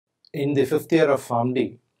In the fifth year of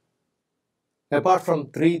PharmD, apart from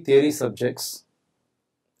 3 theory subjects,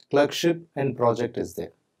 clerkship and project is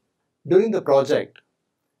there. During the project,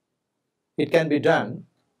 it can be done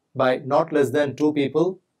by not less than 2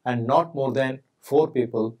 people and not more than 4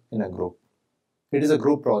 people in a group. It is a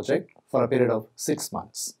group project for a period of 6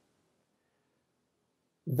 months.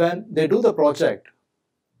 When they do the project,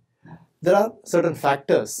 there are certain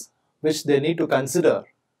factors which they need to consider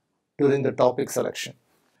during the topic selection.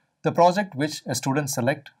 The project which a student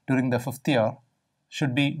select during the 5th year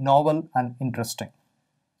should be novel and interesting.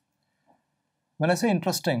 When I say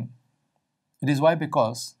interesting, it is why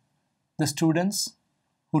because the students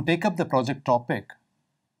who take up the project topic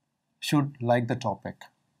should like the topic.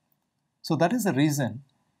 So that is the reason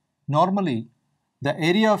normally the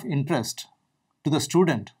area of interest to the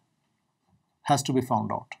student has to be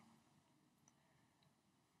found out.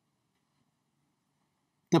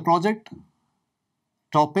 The project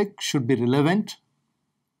topic should be relevant.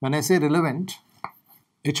 When I say relevant,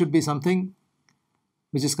 it should be something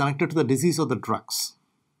which is connected to the disease or the drugs.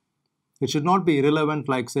 It should not be irrelevant,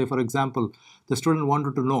 like say for example, the student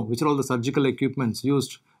wanted to know which are all the surgical equipments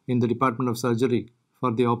used in the department of surgery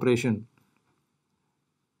for the operation.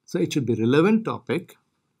 So it should be relevant topic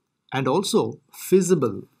and also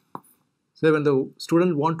feasible. Say when the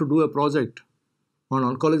student want to do a project on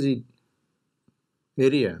oncology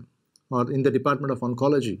area or in the department of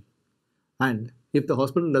oncology, and if the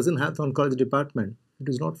hospital doesn't have the oncology department, it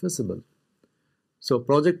is not feasible. So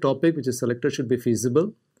project topic which is selected should be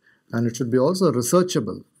feasible and it should be also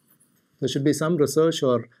researchable. There should be some research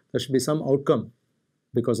or there should be some outcome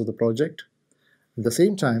because of the project. At the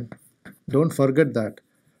same time, don't forget that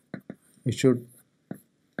it should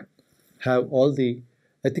have all the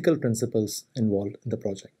ethical principles involved in the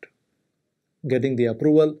project. Getting the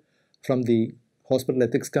approval from the hospital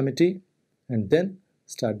ethics committee and then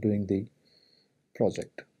start doing the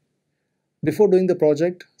project. Before doing the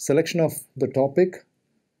project, selection of the topic,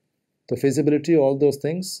 the feasibility, all those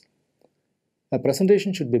things, a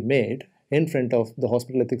presentation should be made in front of the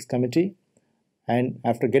hospital ethics committee, and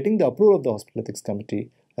after getting the approval of the hospital ethics committee,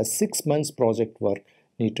 a 6 months project work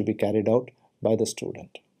need to be carried out by the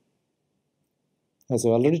student. As I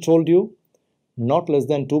already told you, not less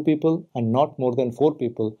than 2 people and not more than 4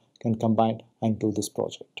 people can combine and do this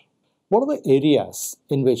project. What are the areas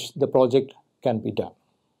in which the project can be done?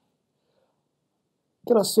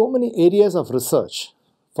 There are so many areas of research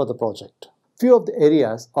for the project. Few of the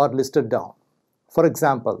areas are listed down. For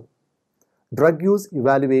example, drug use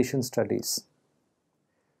evaluation studies.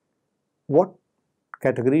 What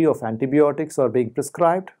category of antibiotics are being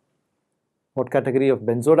prescribed? What category of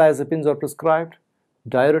benzodiazepines are prescribed?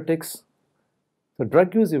 Diuretics. The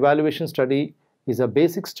drug use evaluation study is a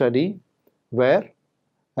basic study where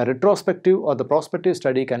a retrospective or the prospective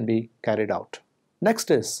study can be carried out. Next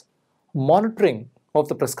is monitoring of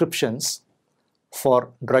the prescriptions for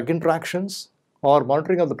drug interactions or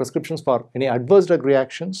monitoring of the prescriptions for any adverse drug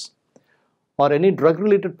reactions or any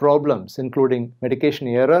drug-related problems including medication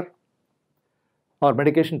error or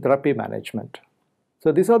medication therapy management.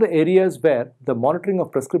 So these are the areas where the monitoring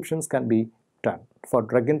of prescriptions can be done for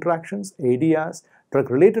drug interactions, ADRs,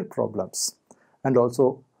 drug-related problems, and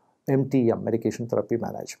also MTM, medication therapy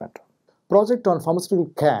management. Project on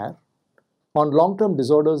pharmaceutical care on long-term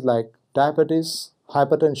disorders like diabetes,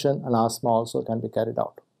 hypertension, and asthma also can be carried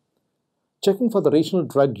out. Checking for the regional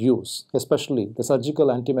drug use, especially the surgical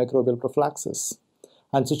antimicrobial prophylaxis,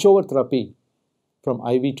 and switchover therapy from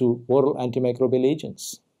IV to oral antimicrobial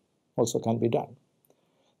agents also can be done.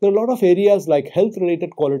 There are a lot of areas like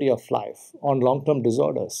health-related quality of life on long-term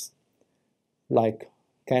disorders like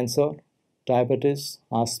cancer, diabetes,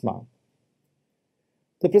 asthma.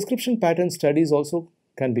 The prescription pattern studies also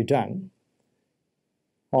can be done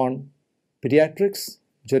on pediatrics,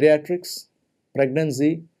 geriatrics,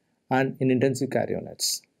 pregnancy, and in intensive care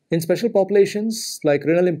units. In special populations like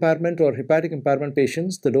renal impairment or hepatic impairment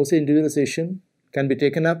patients, the dosage individualization can be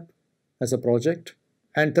taken up as a project,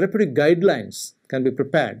 and therapeutic guidelines can be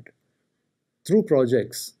prepared through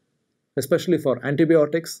projects, especially for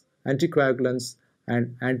antibiotics, anticoagulants,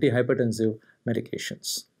 and antihypertensive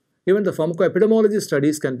medications. Even the pharmacoepidemiology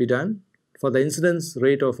studies can be done for the incidence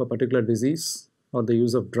rate of a particular disease or the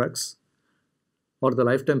use of drugs or the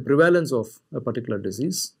lifetime prevalence of a particular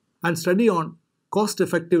disease, and study on cost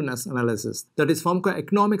effectiveness analysis, that is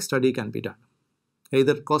pharmacoeconomic study, can be done.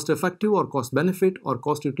 Either cost effective or cost benefit or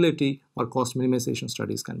cost utility or cost minimization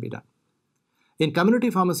studies can be done. In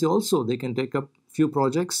community pharmacy also they can take up few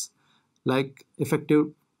projects like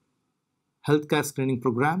effective healthcare screening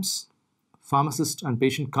programs, pharmacist and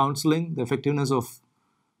patient counseling, the effectiveness of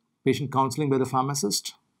patient counseling by the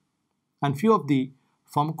pharmacist, and few of the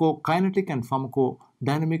pharmacokinetic and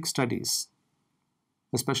pharmacodynamic studies,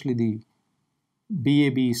 especially the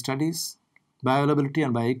BAB studies, bioavailability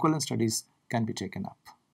and bioequivalence studies, can be taken up.